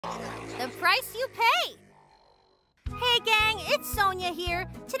the price you pay. Hey gang, it's Sonya here.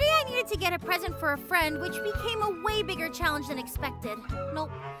 Today I needed to get a present for a friend, which became a way bigger challenge than expected.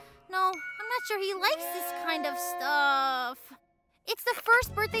 No, I'm not sure he likes this kind of stuff. It's the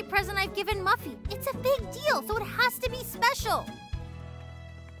first birthday present I've given Muffy. It's a big deal, so it has to be special.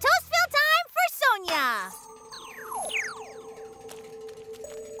 Toastville time for Sonya!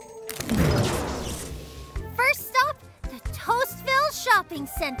 First stop, the Toastville Shopping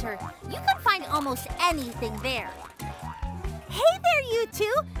Center. You can find almost anything there. Hey there, you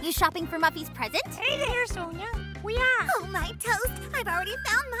two. You shopping for Muffy's present? Hey there, Sonya. We are. Oh, my toast. I've already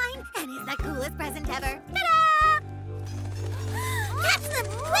found mine, and it's the coolest present ever. Ta-da! Catch them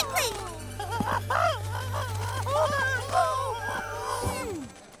quickly!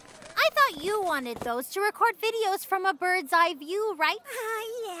 I thought you wanted those to record videos from a bird's eye view, right?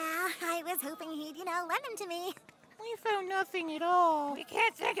 Yeah. I was hoping he'd, lend them to me. We found nothing at all. We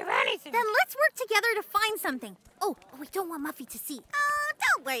can't think of anything. Then let's work together to find something. Oh, we don't want Muffy to see. Oh,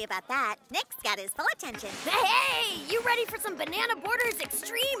 don't worry about that. Nick's got his full attention. Hey, you ready for some Banana Borders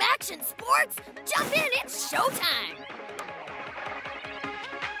extreme action sports? Jump in, it's showtime!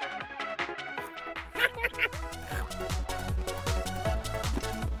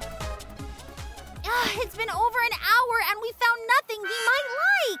 It's been over an hour and we found nothing he might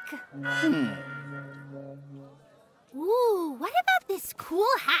like. Ooh, what about this cool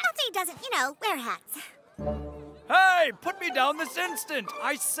hat? He doesn't, wear hats. Hey, put me down this instant.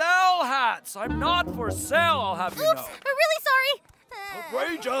 I sell hats. I'm not for sale, I'll have you know. Oops, I'm really sorry.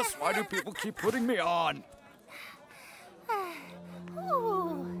 Outrageous. Why do people keep putting me on?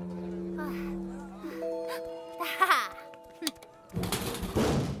 Ooh.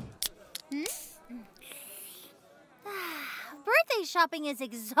 Birthday shopping is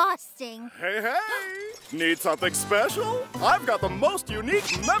exhausting. Hey! Need something special? I've got the most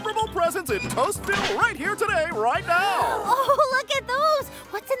unique, memorable presents in Toastville right here today, right now! Oh, look at those!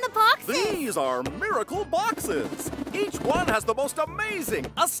 What's in the boxes? These are miracle boxes. Each one has the most amazing,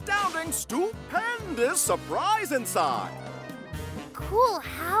 astounding, stupendous surprise inside. Cool.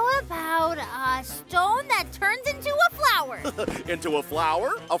 How about a stone that turns into a flower? Into a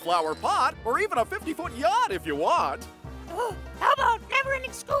flower pot, or even a 50-foot yacht if you want. Oh, how about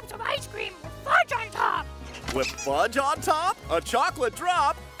never-ending scoops of ice cream with fudge on top? With fudge on top, a chocolate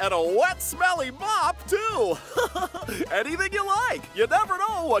drop, and a wet, smelly mop, too. Anything you like. You never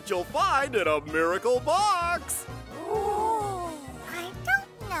know what you'll find in a miracle box. Ooh, I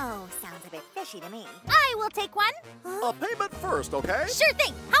don't know. Sounds a bit fishy to me. I will take one. A payment first, okay? Sure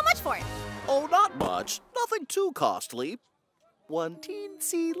thing. How much for it? Oh, not much. Nothing too costly. One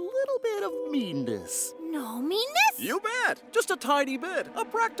teensy little bit of meanness. No meanness? You bet. Just a tiny bit. A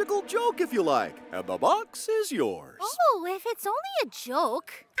practical joke, if you like. And the box is yours. Oh, if it's only a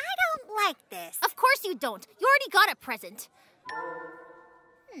joke. I don't like this. Of course you don't. You already got a present.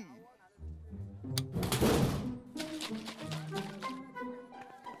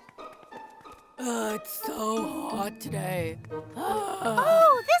 It's so hot today.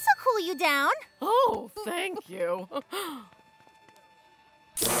 Oh, this'll cool you down. Oh, thank you.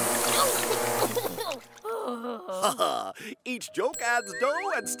 Each joke adds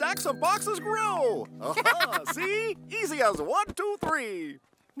dough and stacks of boxes grow. See? Easy as 1, 2, 3.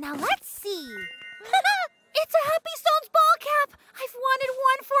 Now let's see. It's a Happy Stones ball cap. I've wanted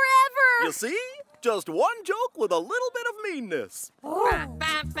one forever. You see? Just one joke with a little bit of meanness. Can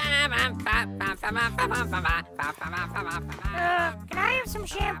I have some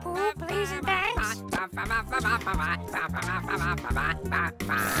shampoo, please, and thanks?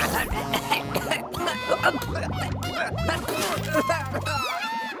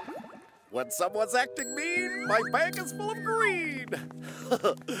 When someone's acting mean, my bank is full of greed.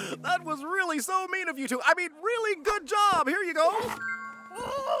 That was really so mean of you two. I mean, really good job. Here you go.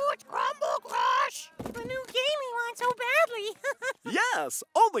 Ooh, it's Crumble Crush! The new game we want so badly. Yes,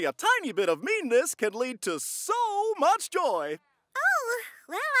 only a tiny bit of meanness can lead to so much joy. Oh,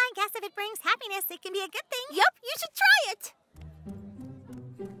 well, I guess if it brings happiness, it can be a good thing. Yep, you should try it.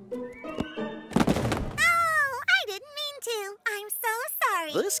 Oh, I didn't mean to. I'm so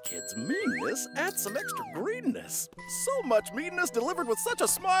sorry. This kid's meanness adds some extra greenness. So much meanness delivered with such a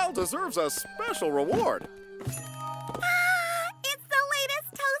smile deserves a special reward. It's the latest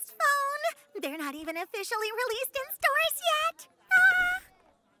Toast phone. They're not even officially released in stores yet.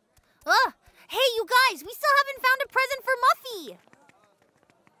 Hey, you guys, we still haven't found a present for Muffy.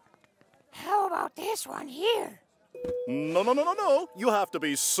 How about this one here? No. You have to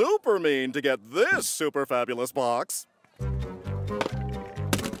be super mean to get this super fabulous box.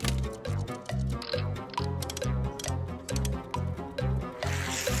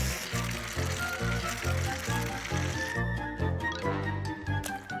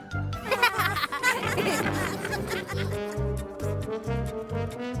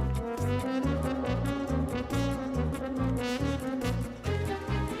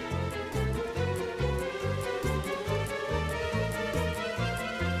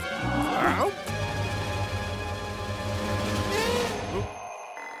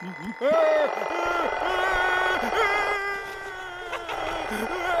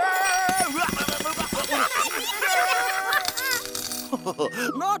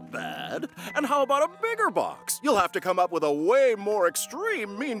 Not bad. And how about a bigger box? You'll have to come up with a way more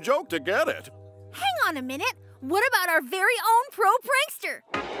extreme mean joke to get it. Hang on a minute. What about our very own pro prankster?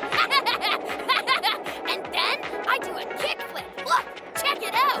 And then I do a kickflip. Look, check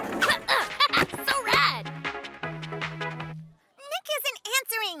it out. So rad. Nick isn't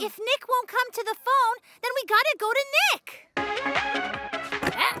answering. If Nick won't come to the phone, then we gotta go to Nick.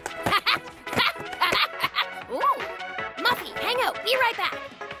 Ooh, Muffy, hang out. Be right back.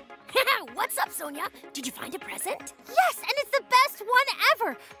 What's up, Sonya? Did you find a present? Yes, and it's the best one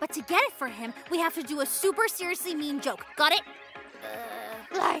ever. But to get it for him, we have to do a super seriously mean joke. Got it?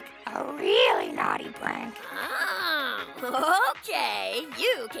 Like a really naughty prank. Ah, okay.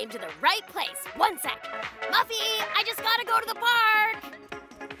 You came to the right place. One sec. Muffy, I just gotta go to the park.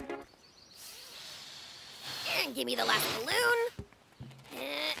 And give me the last balloon.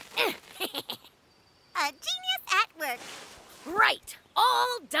 A genius at work. Right,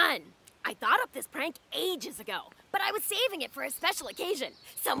 all done. I thought up this prank ages ago, but I was saving it for a special occasion.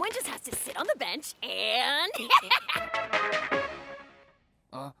 Someone just has to sit on the bench and...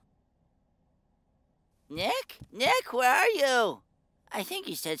 Nick? Nick, where are you? I think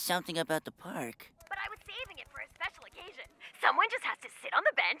you said something about the park. But I was saving it for a special occasion. Someone just has to sit on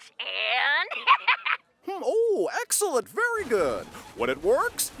the bench and... Oh, excellent. Very good. When it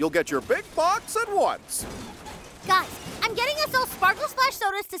works, you'll get your big box at once. Guys, I'm getting us all Sparkle Splash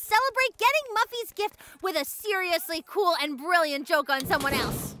sodas to celebrate getting Muffy's gift with a seriously cool and brilliant joke on someone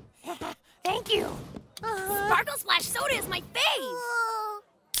else. Thank you. Sparkle Splash soda is my fave.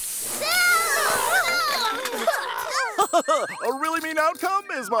 A really mean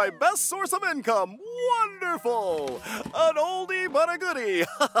outcome is my best source of income. Wonderful. An oldie but a goodie.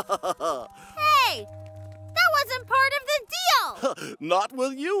 Hey, that wasn't part of the deal. Not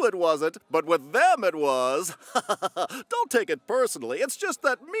with you it wasn't, but with them it was. Don't take it personally. It's just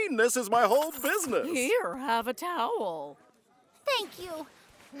that meanness is my whole business. Here, have a towel. Thank you.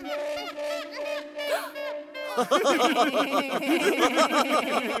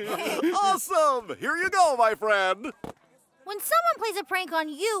 Awesome! Here you go, my friend. When someone plays a prank on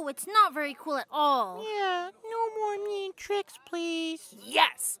you, it's not very cool at all. Yeah, no more mean tricks, please.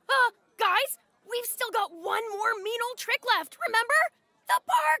 Yes. Guys, we've still got one more mean old trick left, remember? The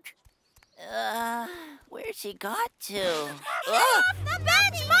park. Where's he got to? Off the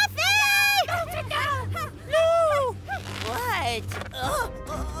bench, Muffy! No! What?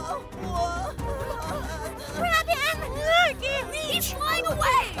 Grab him! He's flying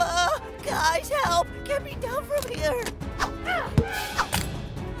away. Guys, help! Get me down from here!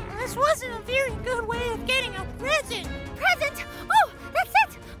 This wasn't a very good way of getting a present. Present? Oh, that's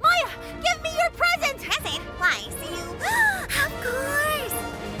it! Maya, give me your present! Present? Why, see you? Of course!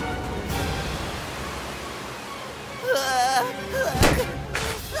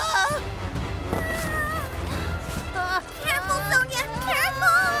 Careful, Sonya!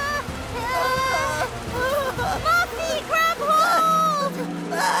 Careful! Muffy, grab hold!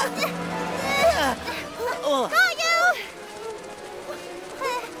 Got you!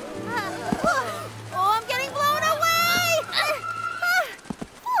 Oh, I'm getting blown away!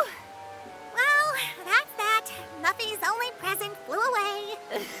 Well, that's that. Muffy's only present flew away.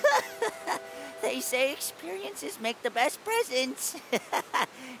 They say experiences make the best presents.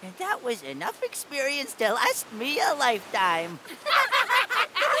 And that was enough experience to last me a lifetime.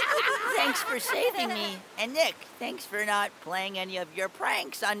 Thanks for saving me. And Nick, thanks for not playing any of your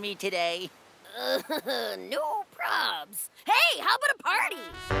pranks on me today. No probs. Hey, how about a party?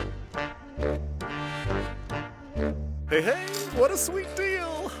 Hey, hey, what a sweet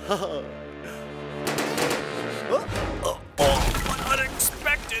deal. What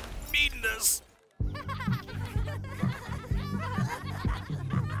unexpected meanness.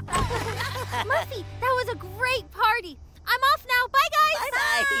 Muffy, that was a great party. I'm off now. Bye, guys.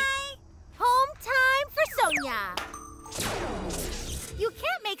 Bye-bye. Home time for Sonya. You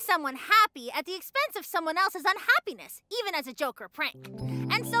can't make someone happy at the expense of someone else's unhappiness, even as a joke or prank.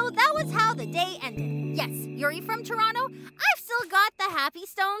 And so that was how the day ended. Yes, Yuri from Toronto, I've still got the Happy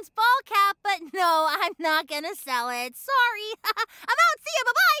Stones ball cap, but no, I'm not gonna sell it. Sorry. I'm out. See ya.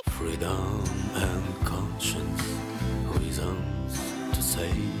 Bye-bye. Freedom and conscience, reasons to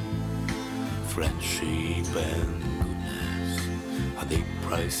say. Friendship and goodness are the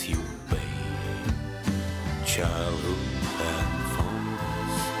price you pay. Childhood and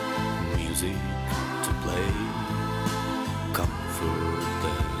fondness, music to play.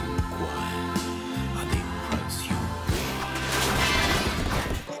 Comfort and quiet are the price you pay.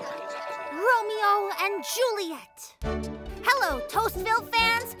 Romeo and Juliet. Hello, Toastville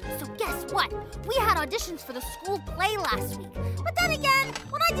fans! So guess what? We had auditions for the school play last week. But then again,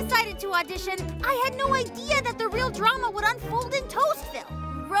 when I decided to audition, I had no idea that the real drama would unfold in Toastville.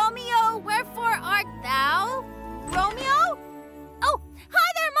 Romeo, wherefore art thou? Romeo? Oh,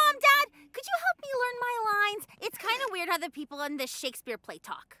 hi there, Mom, Dad! Could you help me learn my lines? It's kind of weird how the people in this Shakespeare play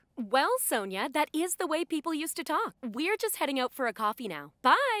talk. Well, Sonya, that is the way people used to talk. We're just heading out for a coffee now.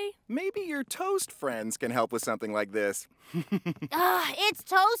 Bye! Maybe your toast friends can help with something like this. It's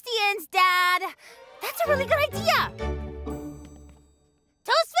Toastians, Dad! That's a really good idea!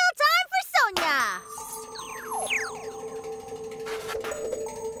 Toastville time for Sonya!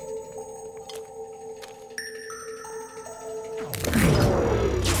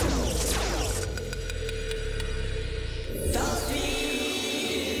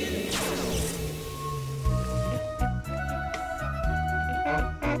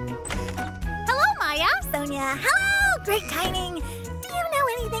 Hello, Maya! Sonya, hello! Great timing! Do you know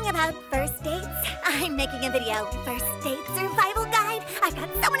anything about first dates? I'm making a video. First date survival guide. I've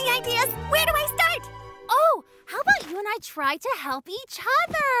got so many ideas. Where do I start? Oh, how about you and I try to help each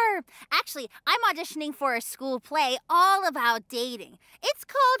other? Actually, I'm auditioning for a school play all about dating. It's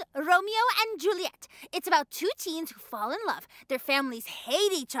called Romeo and Juliet. It's about two teens who fall in love. Their families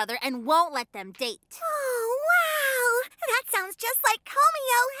hate each other and won't let them date. Oh, wow! That sounds just like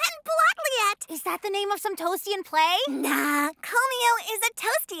Romeo and Juliet. Is that the name of some Toastian play? Nah, Romeo is a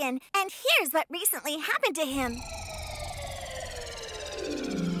Toastian, and here's what recently happened to him.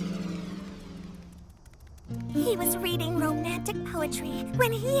 He was reading romantic poetry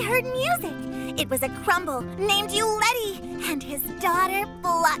when he heard music. It was a Crumble named Uleti and his daughter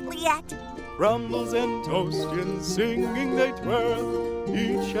Juliet. Crumbles and Toastians singing they twirl,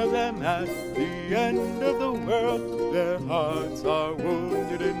 each of them at the end of the world. Their hearts are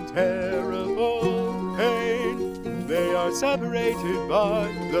wounded in terrible pain. They are separated by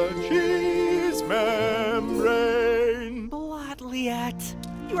the cheese membrane. Juliet,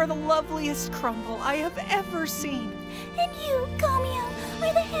 you are the loveliest Crumble I have ever seen. And you, Romeo,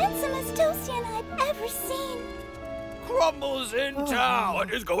 are the handsomest Toastian I've ever seen. Crumbles in town!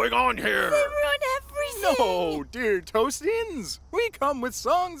 What is going on here? They ruined everything. No, dear Toastians. We come with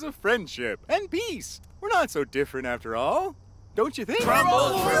songs of friendship and peace. We're not so different after all. Don't you think?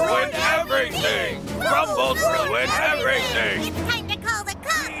 Crumbles ruin everything! Crumbles ruin everything! It's time to call the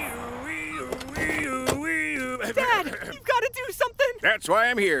cops. Dad, you've got to do something. That's why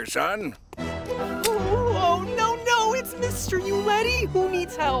I'm here, son. Oh, no, it's Mr. Uleti who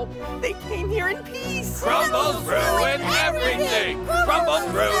needs help. They came here in peace. Crumbles ruin everything! Crumbles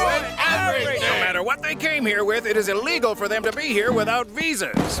ruin everything! No matter what they came here with, it is illegal for them to be here without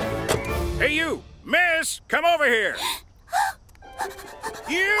visas. Hey, you! Miss! Come over here!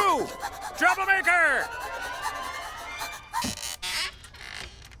 You! Troublemaker!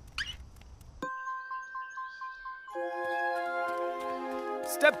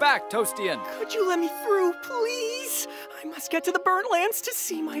 Step back, Toastian. Could you let me through, please? I must get to the burnt lands to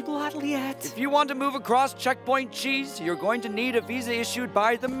see my Juliet. If you want to move across Checkpoint Cheese, you're going to need a visa issued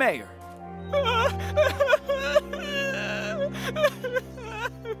by the mayor. And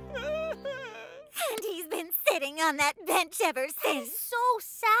he's been sitting on that bench ever since. It's so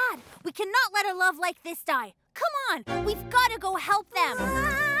sad. We cannot let a love like this die. Come on, we've got to go help them.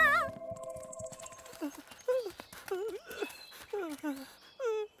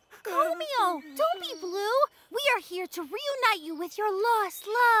 Romeo, don't be blue. We are here to reunite you with your lost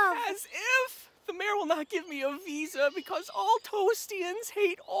love. As if! The mayor will not give me a visa because all Toastians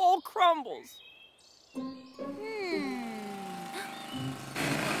hate all Crumbles.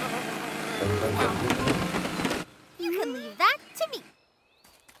 You can leave that to me.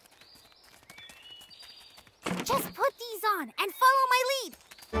 Just put these on and follow my lead.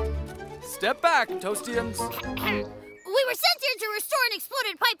 Step back, Toastians. We were sent here to restore an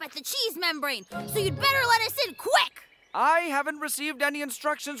exploded pipe at the cheese membrane, so you'd better let us in quick! I haven't received any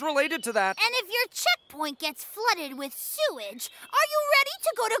instructions related to that. And if your checkpoint gets flooded with sewage, are you ready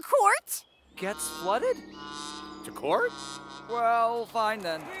to go to court? Gets flooded? To court? Well, fine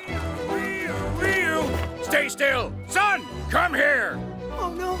then. Stay still! Son, come here!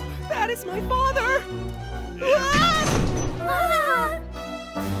 Oh no, that is my father!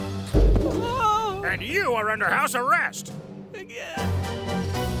 And you are under house arrest!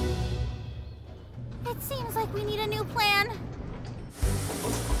 Seems like we need a new plan.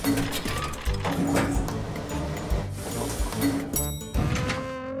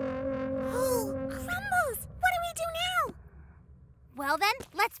 Oh, Crumbles! What do we do now? Well then,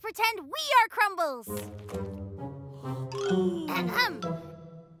 let's pretend we are Crumbles.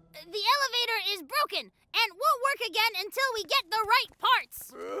 The elevator is broken and won't work again until we get the right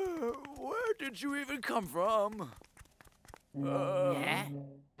parts. Where did you even come from? Yeah?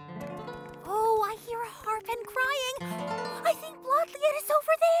 Oh, I hear a harpin crying. I think Bloodliet is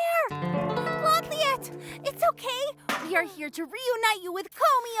over there. Bloodliet, it's okay. We are here to reunite you with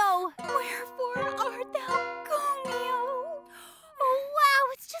Comio. Wherefore art thou, Comio? Oh,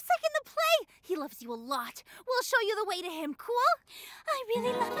 wow, it's just like in the play. He loves you a lot. We'll show you the way to him, cool? I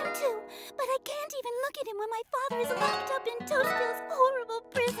really love him too, but I can't even look at him when my father is locked up in Toastville's horrible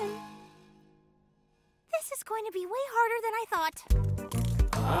prison. This is going to be way harder than I thought.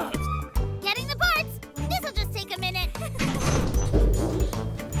 Getting the parts. This'll just take a minute.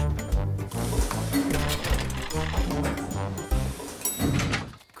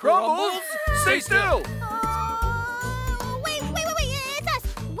 Crumbles, stay still! Wait, it's us.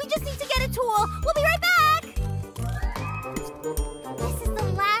 We just need to get a tool. We'll be right back. This is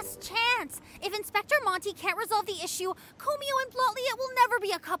the last chance. If Inspector Monty can't resolve the issue, Comio and Bloodliet will never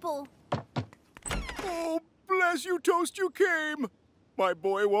be a couple. Oh, bless you, Toast, you came. My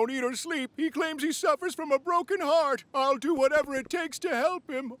boy won't eat or sleep. He claims he suffers from a broken heart. I'll do whatever it takes to help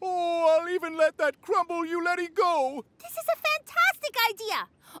him. Oh, I'll even let that Crumble you let it go. This is a fantastic idea.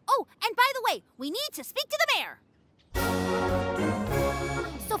 Oh, and by the way, we need to speak to the mayor.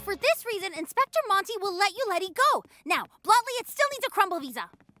 So for this reason, Inspector Monty will let you let it go. Now, Bloodliet still needs a Crumble visa.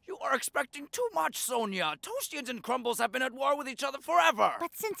 You are expecting too much, Sonya. Toastians and Crumbles have been at war with each other forever.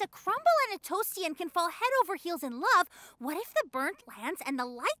 But since a Crumble and a Toastian can fall head over heels in love, what if the burnt lands and the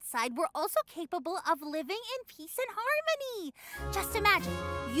light side were also capable of living in peace and harmony? Just imagine,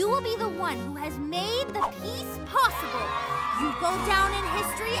 you will be the one who has made the peace possible. You go down in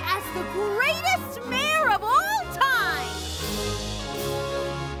history as the greatest mayor of all time.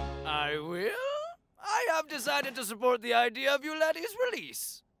 I will? I have decided to support the idea of Yuletti's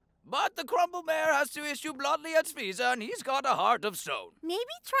release. But the Crumble Mayor has to issue Bloodliet's visa, and he's got a heart of stone. Maybe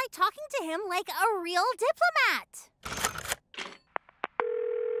try talking to him like a real diplomat.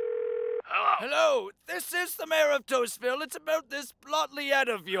 Hello, this is the mayor of Toastville. It's about this Bloodliet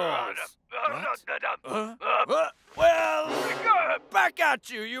of yours. Well, back at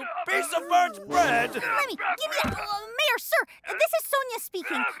you, you piece of burnt bread. Give me that. Mayor, sir, this is Sonya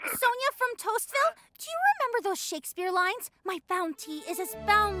speaking. Sonya from Toastville. Do you remember those Shakespeare lines? My bounty is as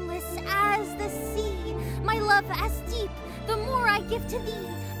boundless as the sea. My love as deep. The more I give to thee,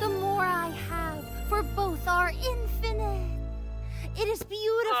 the more I have. For both are infinite. It is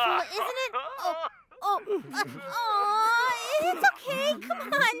beautiful, isn't it? It's okay.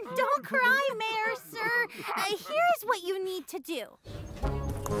 Come on, don't cry, Mayor, sir. Here's what you need to do.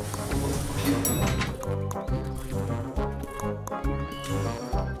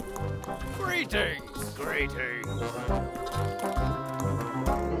 Greetings.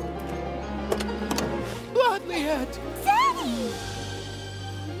 Bloodliet! Daddy!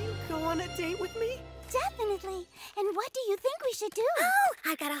 Will you go on a date with me? Definitely. And what do you think we should do? Oh,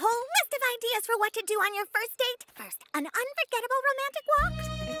 I've got a whole list of ideas for what to do on your first date. First, an unforgettable romantic walk.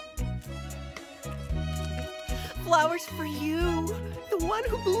 Flowers for you, the one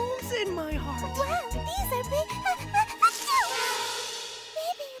who blooms in my heart. Wow, these are big.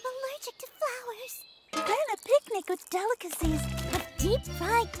 Maybe I'm allergic to flowers. Then a picnic with delicacies, with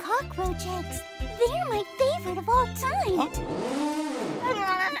deep-fried cockroach eggs. They're my favorite of all time.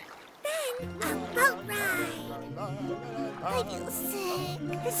 Then a boat ride. I feel sick.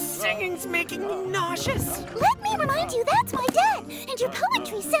 This singing's making me nauseous. Let me remind you, that's my dad. And your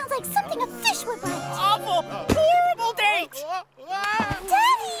poetry sounds like something a fish would write. Awful, horrible date!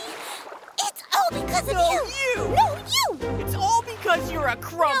 Daddy! It's all because of you! No, you! It's all because you're a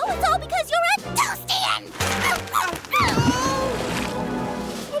Crumble! No, it's all because you're a Toastian!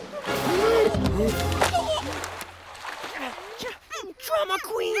 Drama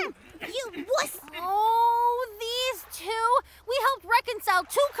queen! You wuss! Oh, these two. We helped reconcile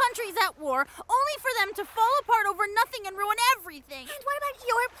two countries at war, only for them to fall apart over nothing and ruin everything. And what about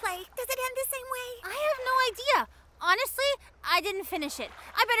your play? Does it end the same way? I have no idea. Honestly, I didn't finish it.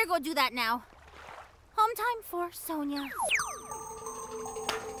 I better go do that now. Home time for Sonya.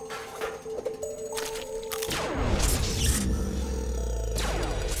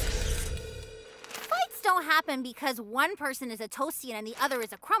 Fights don't happen because one person is a Toastian and the other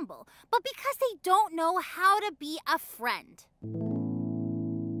is a Crumble, but because they don't know how to be a friend.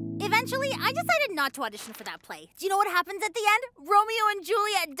 Eventually, Eventually, I decided not to audition for that play. Do you know what happens at the end? Romeo and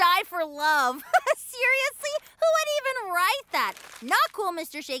Juliet die for love. Seriously? Who would even write that? Not cool,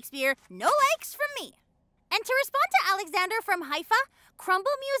 Mr. Shakespeare. No likes from me. And to respond to Alexander from Haifa,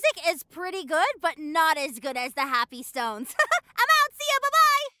 Crumble music is pretty good, but not as good as the Happy Stones. I'm out. See ya.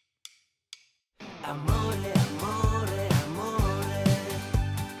 Bye-bye. Amore, amore, amore.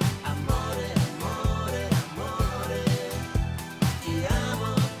 Amore, amore, amore. Ti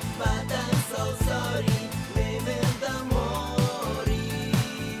amo, but I'm so sorry. Memento mori.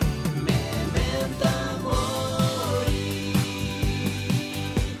 Memento mori.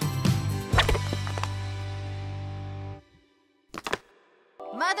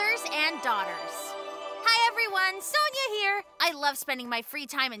 Mothers and daughters. Hi everyone, Sonya here. I love spending my free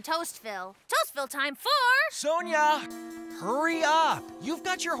time in Toastville. Toastville time for... Sonya, hurry up. You've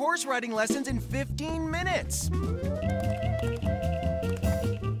got your horse riding lessons in 15 minutes.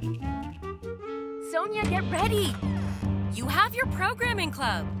 Sonya, get ready. You have your programming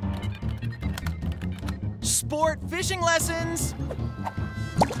club. Sport fishing lessons.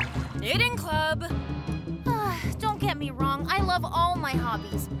 Knitting club. Don't get me wrong, I love all my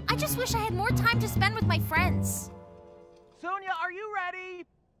hobbies. I just wish I had more time to spend with my friends. Sonya, are you ready?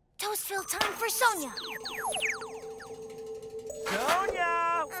 Toastville time for Sonya.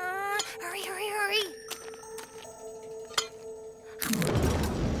 Sonya! Hurry, hurry, hurry.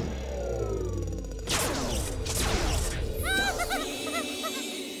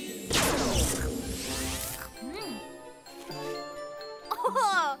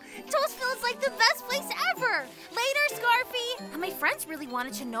 Oh, Toastville is like the best place ever. Later, Scarfy. And my friends really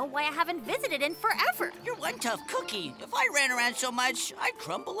wanted to know why I haven't visited in forever. You're one tough cookie. If I ran around so much, I'd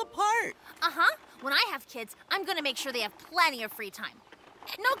crumble apart. Uh-huh. When I have kids, I'm gonna make sure they have plenty of free time.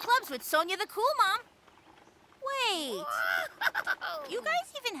 No clubs with Sonya the Cool Mom. Wait. You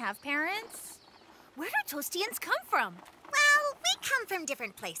guys even have parents? Where do Toastians come from? Well, we come from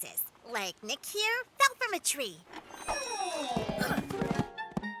different places. Like Nick here fell from a tree.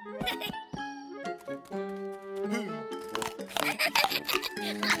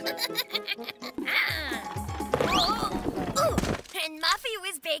 And Muffy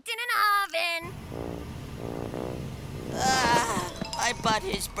was baked in an oven. My butt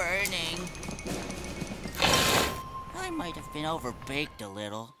is burning. I might have been overbaked a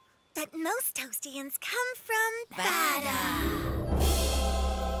little. But most Toastians come from Bada.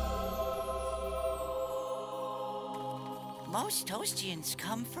 Most Toastians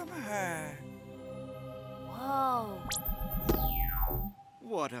come from her. Whoa.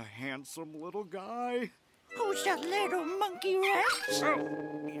 What a handsome little guy. Who's that little monkey rat?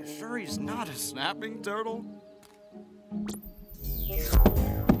 Oh, you sure he's not a snapping turtle?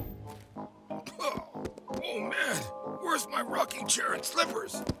 Oh man, where's my rocking chair and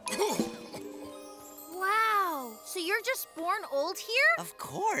slippers? Wow. So you're just born old here? Of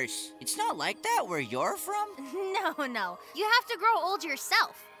course. It's not like that where you're from. No. You have to grow old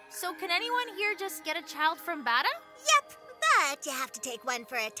yourself. So can anyone here just get a child from Bada? Yep, but you have to take one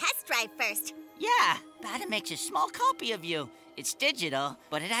for a test drive first. Yeah, Bada makes a small copy of you. It's digital,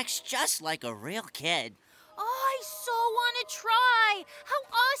 but it acts just like a real kid. Oh, I so want to try. How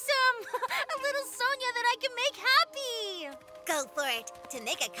awesome. A little Sonya that I can make happy. Go for it. To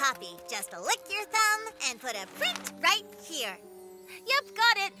make a copy, just lick your thumb and put a print right here. Yep,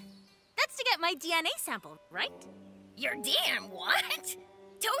 got it. That's to get my DNA sample, right? Your damn what?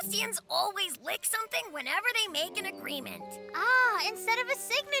 Toastians always lick something whenever they make an agreement. Ah, instead of a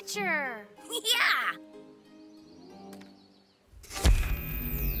signature. Yeah.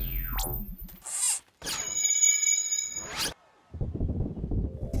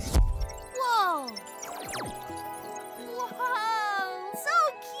 Whoa. Whoa, so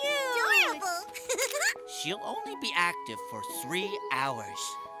cute. Adorable. She'll only be active for 3 hours.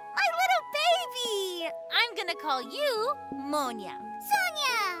 My little baby. I'm gonna call you Monya.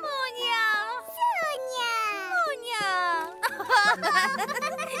 Sonya. Monya.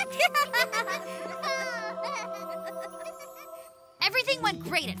 Everything went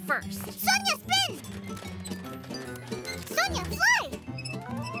great at first. Sonya, spin! Sonya, fly!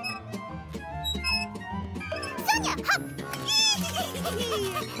 Sonya, hop!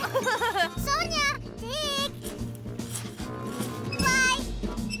 Sonya, dig! Fly!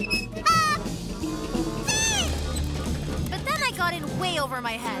 Hop! Dig! But then I got in way over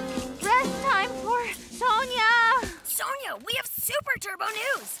my head. Rest time for Sonya! Sonya, we have super turbo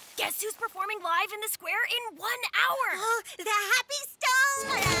news. Guess who's performing live in the square in 1 hour? Oh, the Happy Stones!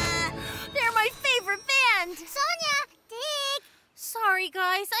 They're my favorite band. Sonya, dig! Sorry,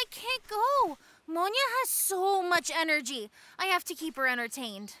 guys, I can't go. Monya has so much energy. I have to keep her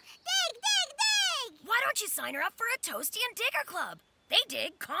entertained. Dig, dig, dig! Why don't you sign her up for a Toastian digger club? They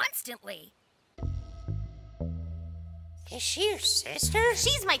dig constantly. Is she your sister?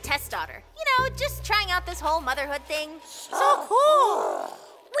 She's my test daughter. You know, just trying out this whole motherhood thing. So cool!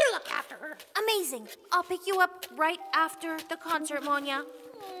 We'll look after her. Amazing. I'll pick you up right after the concert, Monya.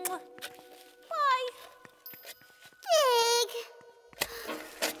 Bye. Dig!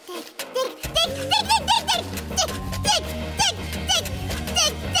 Dig, dig, dig, dig, dig, dig, dig, dig, dig, dig, dig,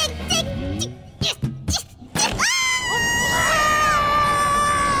 dig, dig, dig, dig. Yes, yes, yes.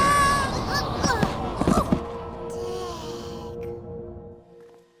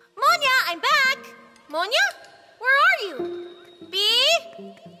 Monya, I'm back. Monya, where are you? Bee?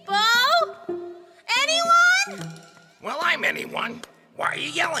 Bo? Anyone? Well, I'm anyone. Why are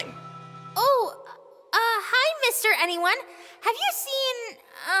you yelling? Oh, hi, Mr. Anyone. Have you seen,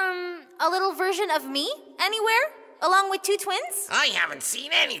 a little version of me anywhere, along with two twins? I haven't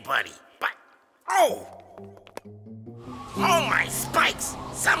seen anybody, but... Oh! Oh, my spikes!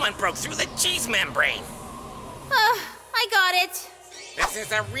 Someone broke through the cheese membrane! I got it. This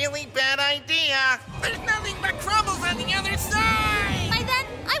is a really bad idea! There's nothing but Crumbles on the other side! By then,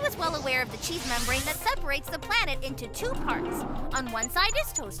 I was well aware of the cheese membrane that separates the planet into two parts. On one side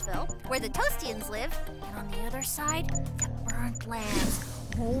is Toastville, where the Toastians live, and on the other side, the burnt lands,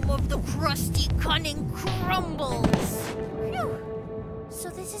 home of the crusty, cunning Crumbles. Phew. So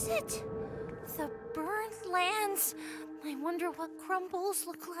this is it. The burnt lands. I wonder what Crumbles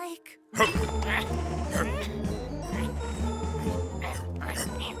look like.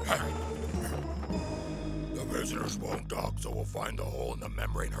 The visitors won't talk, so we'll find the hole in the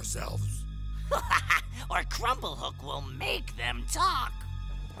membrane ourselves. Or Crumblehook will make them talk.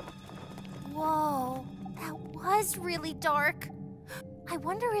 Whoa, that was really dark. I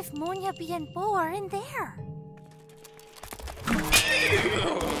wonder if Monya, Bee, and Bo are in there.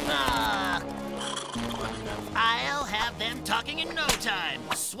 I'll have them talking in no time.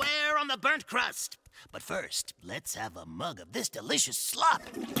 Swear on the burnt crust. But first, let's have a mug of this delicious slop.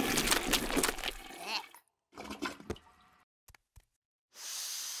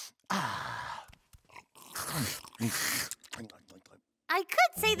 I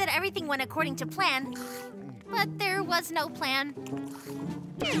could say that everything went according to plan, but there was no plan.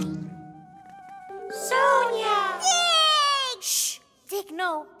 Sonya! Dig! Shh! Dig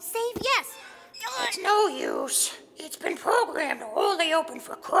no. Save yes. It's no use. It's been programmed to only open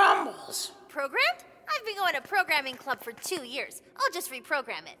for Crumbles. Programmed? I've been going to programming club for 2 years. I'll just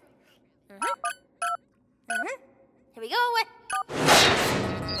reprogram it. Here we go.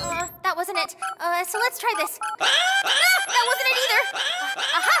 That wasn't it. So let's try this. That wasn't it either.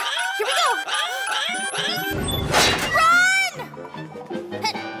 Aha! Here we go. Run!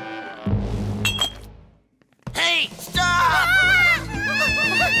 Hey, stop!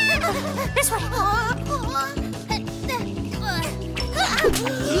 This way.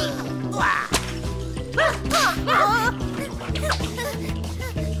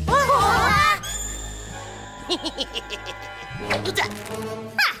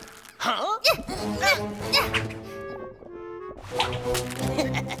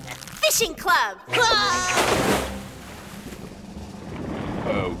 Fishing club.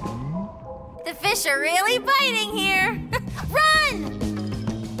 The fish are really biting here. Run!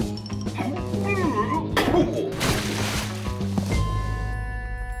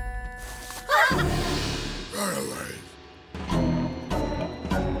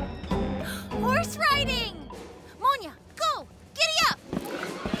 Horse riding! Monya, go! Giddy up!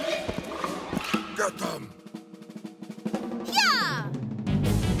 Get them! Yeah!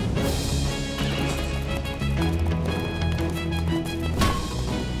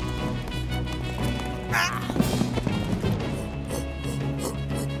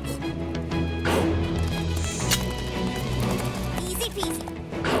 Easy peasy.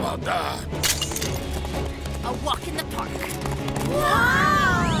 How about that? A walk in the park.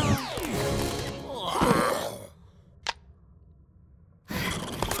 Wow!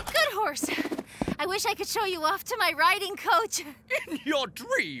 Good horse. I wish I could show you off to my riding coach. In your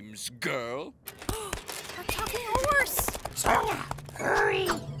dreams, girl. A talking horse. Sonya, hurry!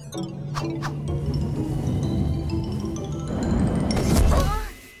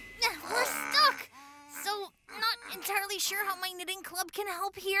 We're stuck. So, not entirely sure how my knitting club can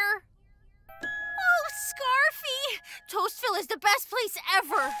help here. Oh, Scarfy! Toastville is the best place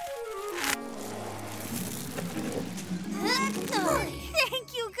ever.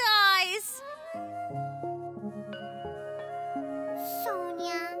 Thank you, guys.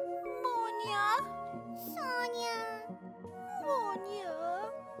 Sonya. Monya. Sonya. Monya.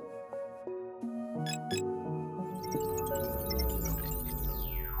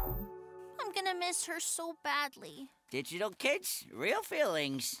 miss her so badly. Digital kids, real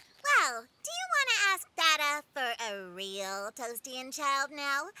feelings. Well, do you want to ask Dada for a real Toastian child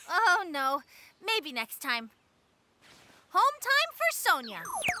now? Oh, no. Maybe next time. Home time for Sonya.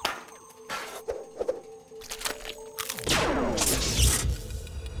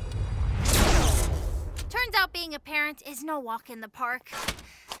 Turns out being a parent is no walk in the park.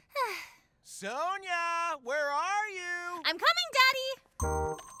 Sonya, where are you? I'm coming,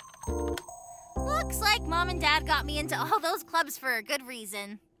 Daddy! Looks like Mom and Dad got me into all those clubs for a good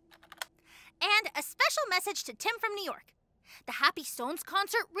reason. And a special message to Tim from New York. The Happy Stones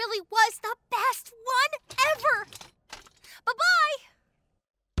concert really was the best one ever! Bye-bye!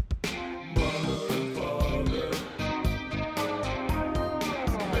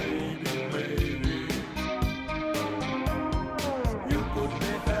 You could be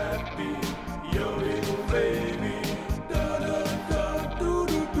happy.